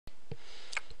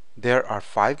There are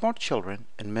 5 more children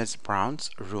in Miss Brown's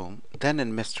room than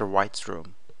in Mr. White's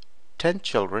room. 10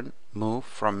 children move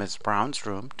from Miss Brown's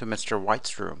room to Mr.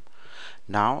 White's room.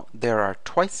 Now there are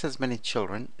twice as many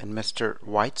children in Mr.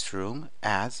 White's room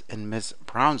as in Miss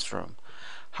Brown's room.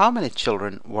 How many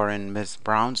children were in Miss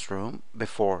Brown's room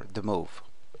before the move?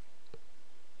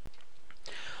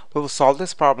 We will solve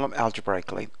this problem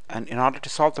algebraically, and in order to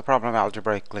solve the problem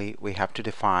algebraically we have to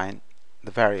define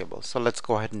the variables. So let's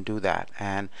go ahead and do that,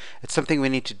 and it's something we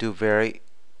need to do very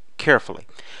carefully.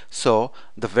 So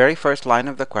the very first line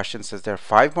of the question says there are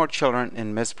 5 more children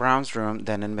in Miss Brown's room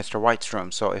than in Mr. White's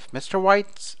room. So if Mr.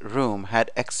 White's room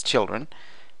had X children,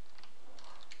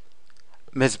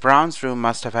 Miss Brown's room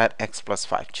must have had X plus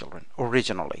 5 children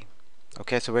originally.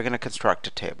 Okay, so we're going to construct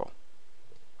a table.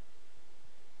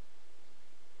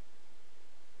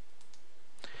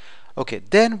 Okay,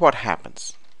 then what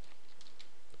happens?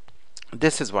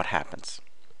 This is what happens.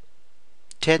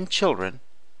 10 children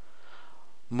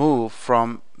move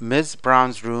from Ms.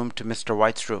 Brown's room to Mr.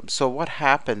 White's room. So what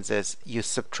happens is you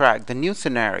subtract the new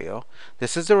scenario.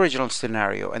 This is the original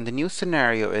scenario, and the new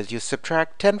scenario is you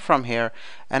subtract 10 from here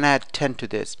and add 10 to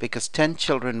this, because 10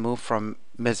 children move from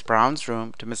Ms. Brown's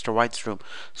room to Mr. White's room.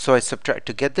 So I subtract,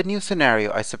 to get the new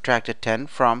scenario, I subtracted 10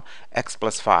 from x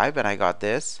plus 5 and I got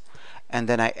this, and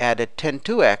then I added 10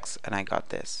 to x and I got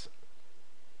this.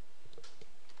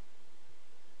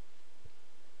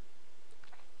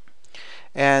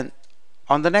 And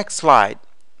on the next slide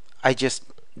I just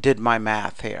did my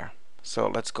math here. So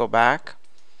let's go back.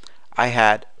 I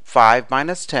had 5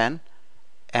 minus 10,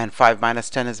 and 5 minus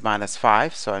 10 is minus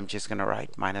 5, so I'm just going to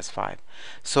write minus 5.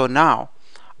 So now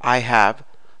I have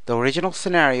the original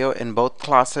scenario in both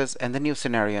classes and the new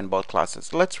scenario in both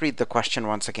classes. Let's read the question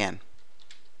once again.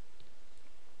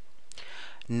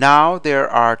 Now there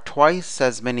are twice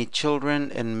as many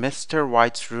children in Mr.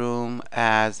 White's room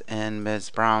as in Ms.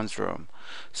 Brown's room.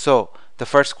 So the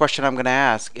first question I'm going to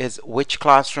ask is, which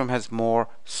classroom has more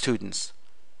students?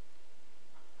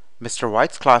 Mr.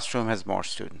 White's classroom has more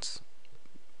students.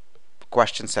 The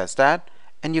question says that,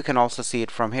 and you can also see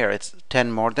it from here. It's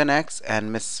 10 more than x,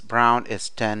 and Ms. Brown is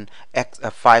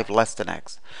 5 less than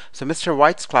x. So Mr.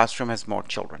 White's classroom has more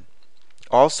children.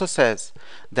 Also says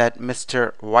that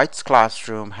Mr. White's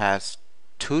classroom has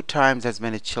 2 times as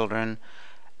many children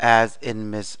as in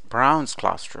Ms. Brown's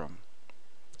classroom.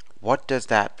 What does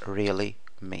that really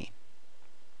mean?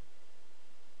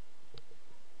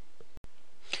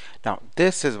 Now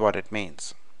this is what it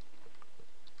means.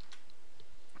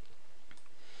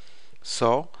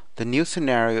 So the new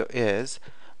scenario is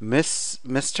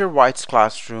Mr. White's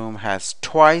classroom has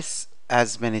twice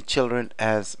as many children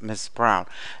as Ms. Brown.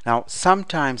 Now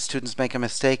sometimes students make a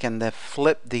mistake and they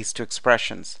flip these two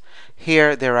expressions.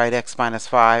 Here they write x minus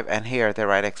 5 and here they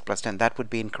write x plus 10. That would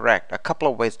be incorrect. A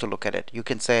couple of ways to look at it. You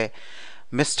can say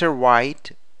Mr.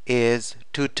 White is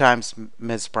 2 times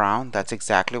Ms. Brown. That's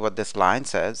exactly what this line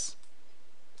says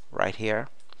right here.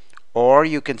 Or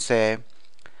you can say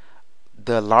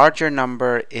the larger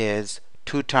number is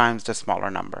 2 times the smaller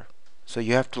number. So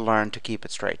you have to learn to keep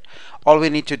it straight. All we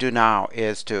need to do now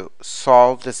is to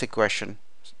solve this equation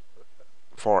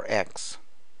for x.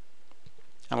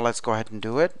 And let's go ahead and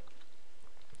do it.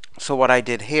 So what I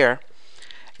did here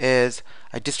is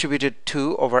I distributed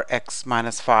 2 over x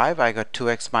minus 5. I got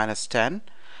 2x minus 10.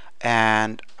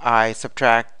 And I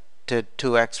subtracted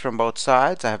 2x from both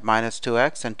sides. I have minus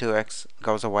 2x, and 2x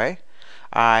goes away.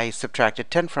 I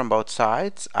subtracted 10 from both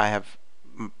sides. I have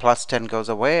plus 10 goes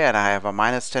away, and I have a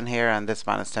minus 10 here, and this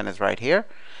minus 10 is right here,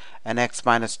 and x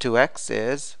minus 2x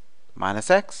is minus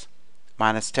x.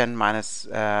 Minus 10 minus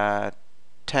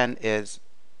 10 is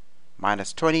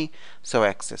minus 20, so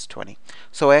x is 20.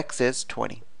 So x is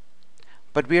 20.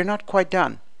 But we are not quite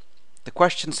done. The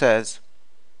question says,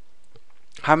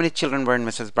 how many children were in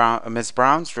Ms.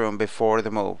 Brown's room before the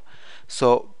move?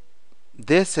 So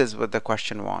this is what the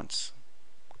question wants.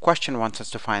 Question wants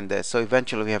us to find this, so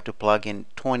eventually we have to plug in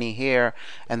 20 here,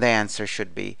 and the answer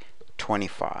should be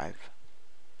 25.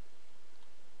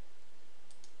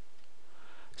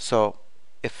 So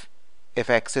if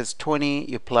x is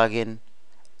 20, you plug in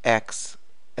x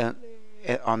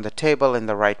on the table in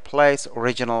the right place.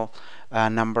 Original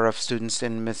number of students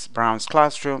in Ms. Brown's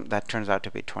classroom, that turns out to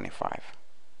be 25.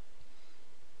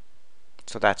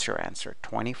 So that's your answer,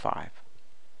 25.